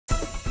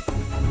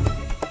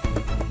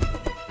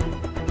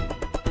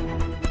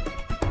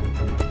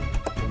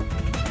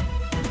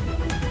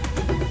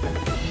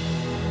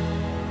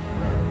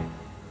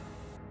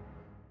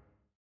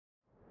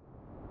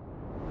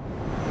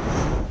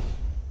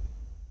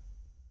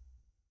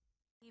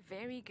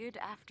Very good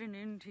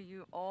afternoon to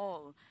you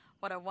all.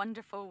 What a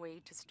wonderful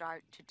way to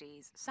start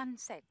today's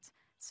sunset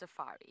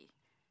safari.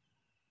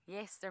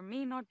 Yes, there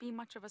may not be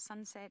much of a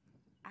sunset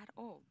at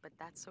all, but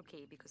that's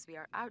okay because we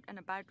are out and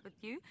about with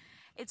you.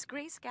 It's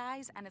grey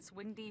skies and it's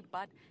windy,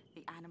 but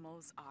the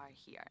animals are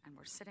here, and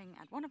we're sitting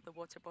at one of the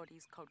water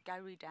bodies called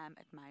Gowrie Dam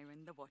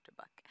admiring the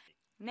waterbuck.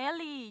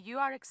 Nellie, you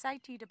are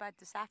excited about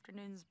this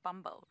afternoon's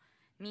bumble.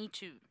 Me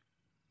too.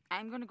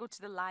 I'm going to go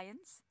to the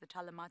lions, the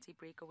Talamati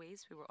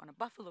breakaways. We were on a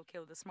buffalo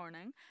kill this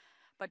morning,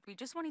 but we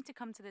just wanted to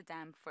come to the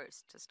dam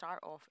first to start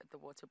off at the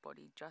water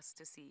body just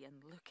to see,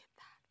 and look at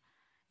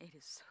that. It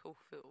is so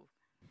full.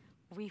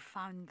 We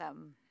found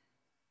them.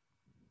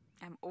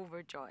 I'm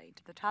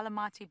overjoyed. The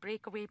Talamati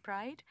breakaway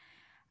pride,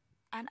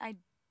 and I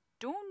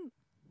don't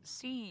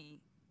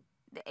see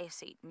the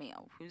S8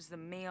 male, who's the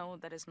male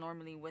that is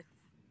normally with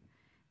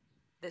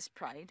this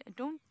pride. I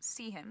don't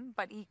see him,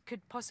 but he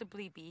could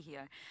possibly be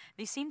here.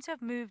 They seem to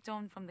have moved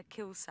on from the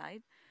kill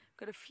side.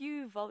 Got a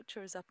few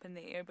vultures up in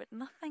the air, but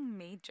nothing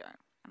major.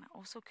 And I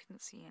also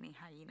couldn't see any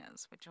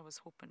hyenas, which I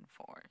was hoping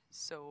for.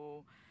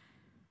 So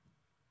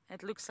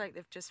it looks like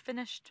they've just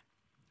finished.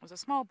 It was a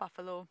small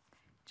buffalo,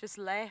 just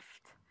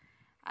left,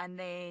 and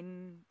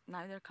then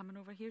now they're coming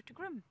over here to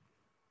groom.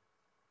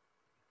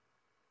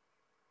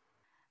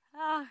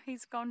 Ah,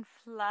 he's gone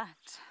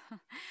flat.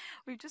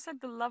 We've just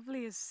had the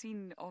loveliest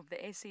scene of the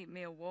S8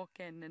 male walk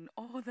in, and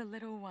all the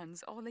little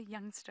ones, all the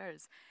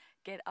youngsters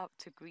get up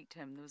to greet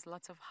him. There was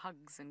lots of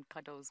hugs and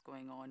cuddles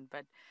going on,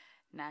 but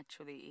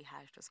naturally he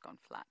has just gone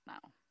flat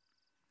now.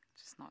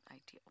 Just not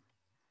ideal.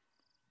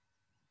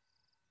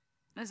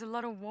 There's a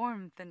lot of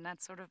warmth in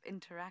that sort of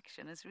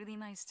interaction. It's really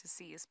nice to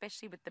see,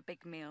 especially with the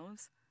big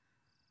males,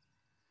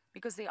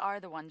 because they are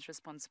the ones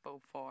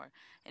responsible for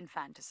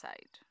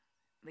infanticide.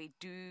 They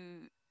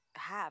do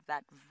have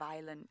that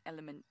violent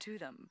element to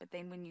them, but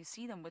then when you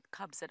see them with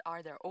cubs that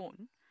are their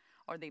own,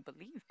 or they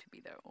believe to be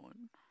their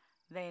own,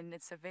 then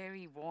it's a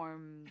very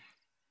warm,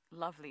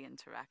 lovely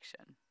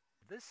interaction.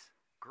 This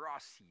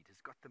grass seed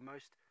has got the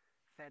most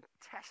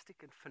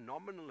fantastic and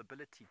phenomenal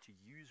ability to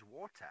use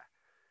water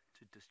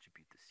to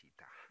distribute the seed.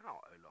 Now, how,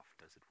 Olaf,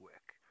 does it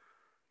work?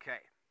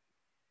 Okay.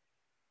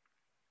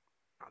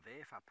 Now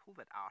there, if I pull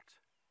that out,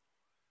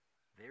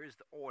 there is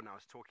the orn I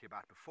was talking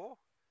about before,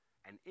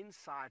 and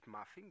inside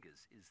my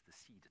fingers is the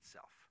seed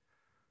itself.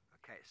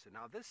 Okay, so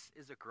now this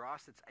is a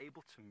grass that's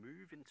able to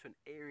move into an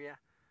area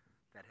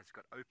that has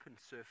got open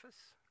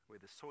surface where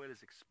the soil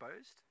is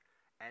exposed,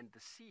 and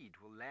the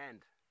seed will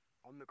land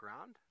on the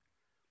ground.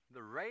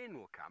 The rain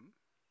will come,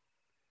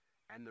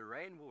 and the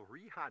rain will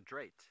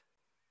rehydrate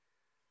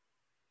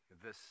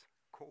this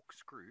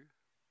corkscrew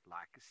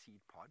like a seed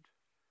pod,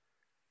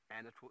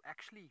 and it will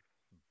actually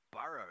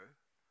burrow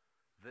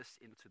this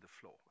into the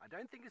floor. I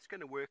don't think it's going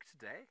to work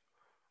today.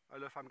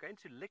 Olaf, I'm going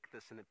to lick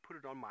this and then put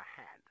it on my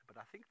hand, but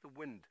I think the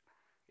wind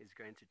is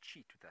going to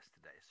cheat with us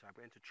today, so I'm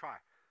going to try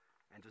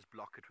and just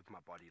block it with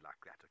my body like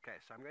that. Okay,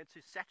 so I'm going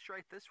to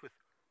saturate this with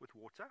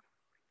water.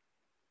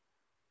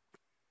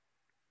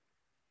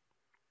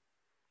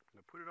 I'm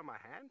going to put it on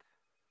my hand,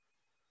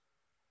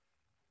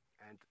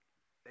 and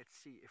let's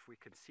see if we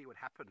can see what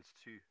happens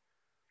to...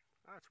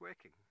 Oh, it's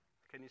working.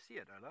 Can you see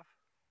it, Olaf?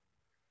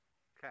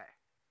 Okay.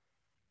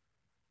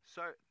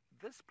 So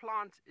this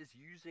plant is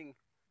using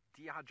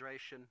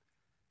dehydration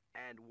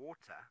and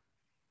water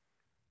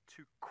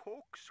to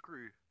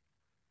corkscrew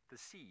the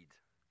seed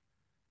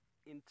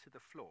into the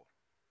floor.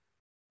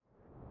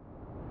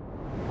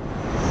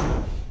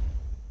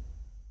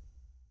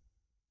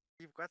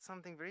 You've got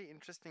something very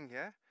interesting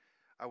here.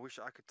 I wish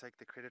I could take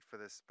the credit for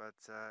this, but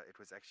it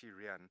was actually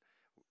Rian.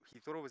 He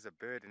thought it was a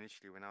bird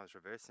initially when I was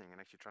reversing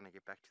and actually trying to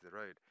get back to the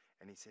road,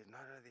 and he said, no,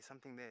 there's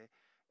something there,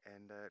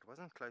 and it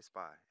wasn't close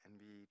by, and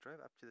we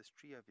drove up to this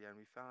tree over here and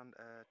we found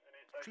a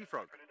tree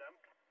frog.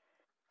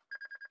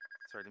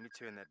 Sorry, let me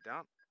turn that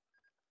down.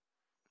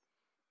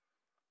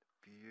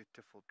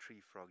 Beautiful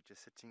tree frog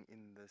just sitting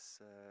in this,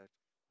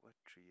 what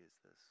tree is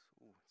this?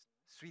 Ooh,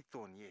 sweet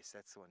thorn, yes,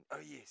 that's the one. Oh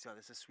yes, yeah,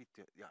 this is sweet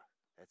thorn, yeah,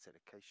 that's it,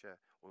 Acacia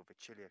or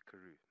Vachelia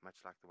carew, much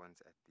like the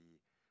ones at the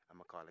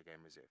Amakala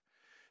Game Reserve.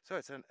 So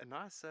it's a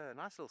nice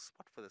little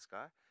spot for this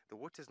guy. The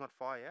water's not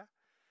far here,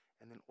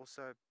 and then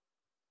also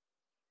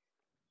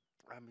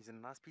he's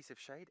in a nice piece of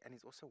shade, and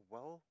he's also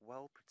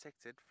well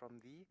protected from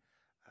the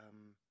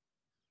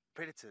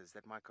predators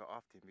that might go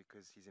after him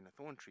because he's in a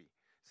thorn tree.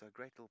 So a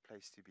great little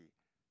place to be.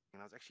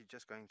 And I was actually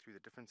just going through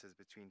the differences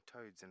between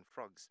toads and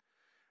frogs,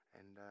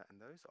 and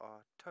those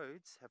are,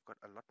 toads have got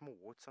a lot more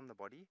warts on the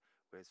body,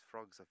 whereas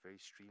frogs are very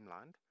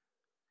streamlined.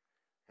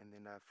 And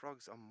then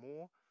frogs are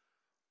more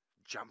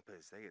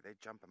jumpers. They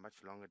jump a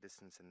much longer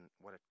distance than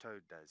what a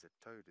toad does. A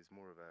toad is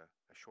more of a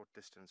short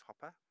distance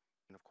hopper.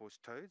 And of course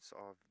toads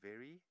are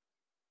very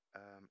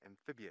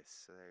amphibious,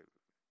 so they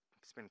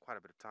spend quite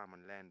a bit of time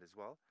on land as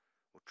well,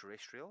 or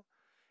terrestrial.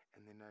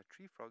 And then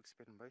tree frogs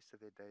spend most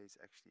of their days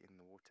actually in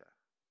the water.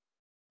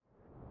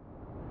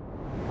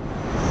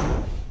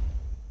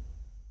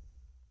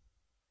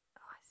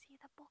 Oh, I see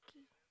the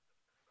bookie.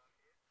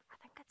 I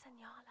think it's a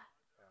nyala.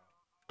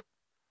 Yeah.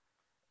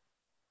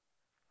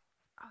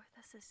 Oh,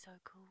 This is so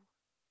cool.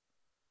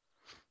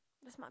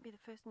 This might be the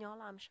first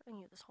Nyala I'm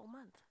showing you this whole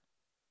month.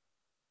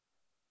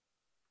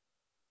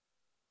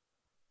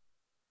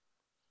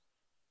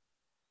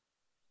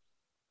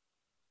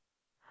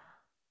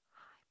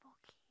 Hi,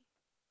 Borky.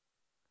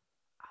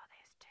 Oh,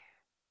 there's two.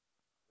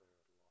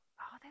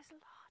 Oh, there's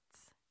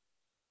lots.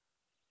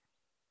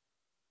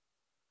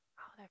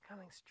 Oh, they're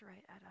coming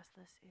straight at us.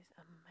 This is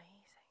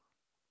amazing.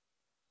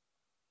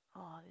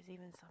 Oh, there's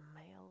even some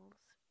males.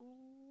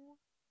 Ooh.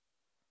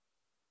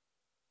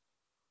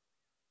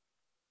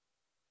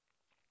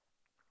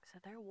 So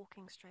they're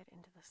walking straight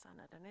into the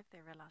sun. I don't know if they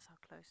realize how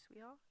close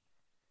we are.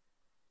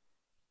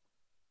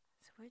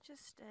 So we're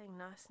just staying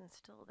nice and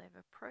still. They've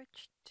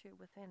approached to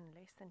within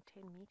less than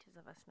 10 meters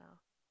of us now.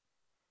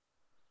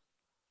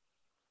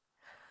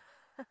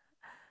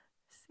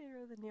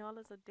 Sarah, the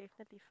Nyalas are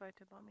definitely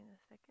photobombing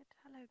the thicket.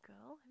 Hello,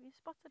 girl. Have you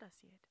spotted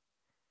us yet?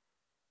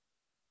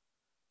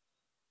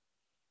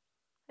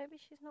 Maybe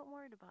she's not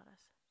worried about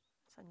us.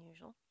 It's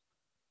unusual.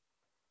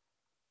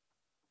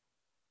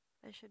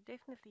 They should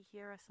definitely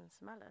hear us and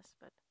smell us,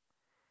 but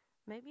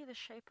maybe the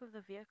shape of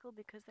the vehicle,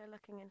 because they're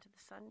looking into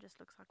the sun, just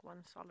looks like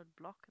one solid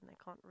block and they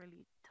can't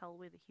really tell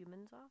where the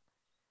humans are.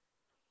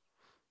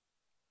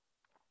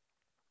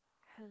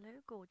 Hello,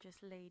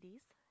 gorgeous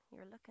ladies.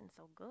 You're looking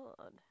so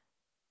good.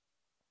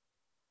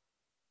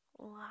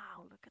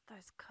 Wow, look at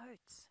those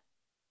coats.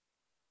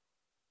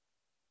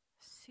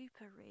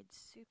 Super red,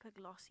 super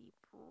glossy,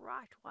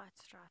 bright white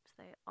stripes.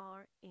 They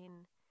are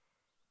in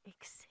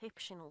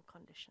exceptional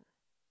condition.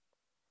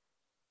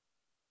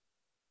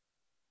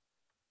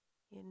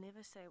 You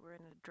never say we're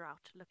in a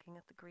drought looking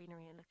at the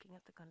greenery and looking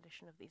at the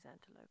condition of these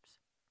antelopes.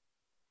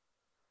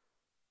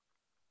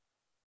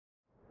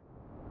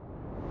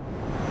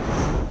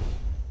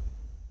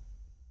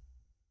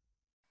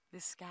 The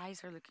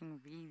skies are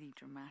looking really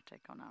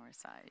dramatic on our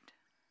side.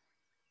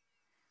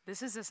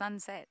 This is the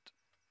sunset.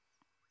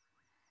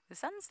 The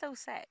sun still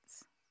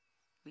sets.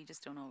 We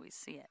just don't always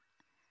see it.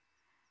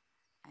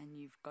 And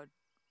you've got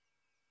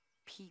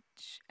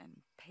peach and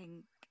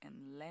pink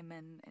and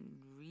lemon and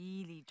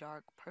really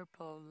dark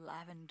purple,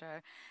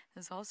 lavender.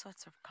 There's all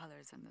sorts of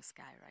colors in the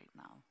sky right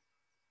now.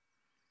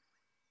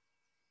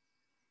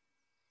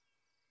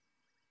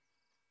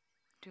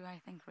 Do I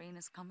think rain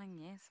is coming?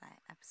 Yes, I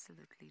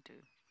absolutely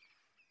do.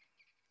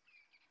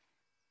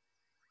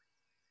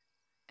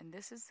 And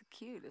this is the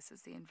cue, this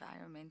is the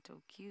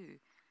environmental cue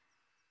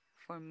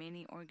for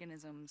many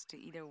organisms to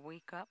either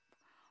wake up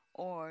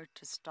or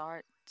to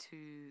start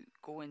to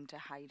go into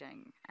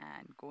hiding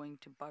and go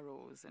into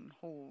burrows and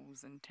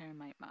holes and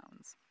termite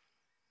mounds.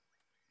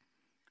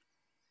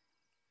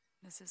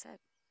 This is it.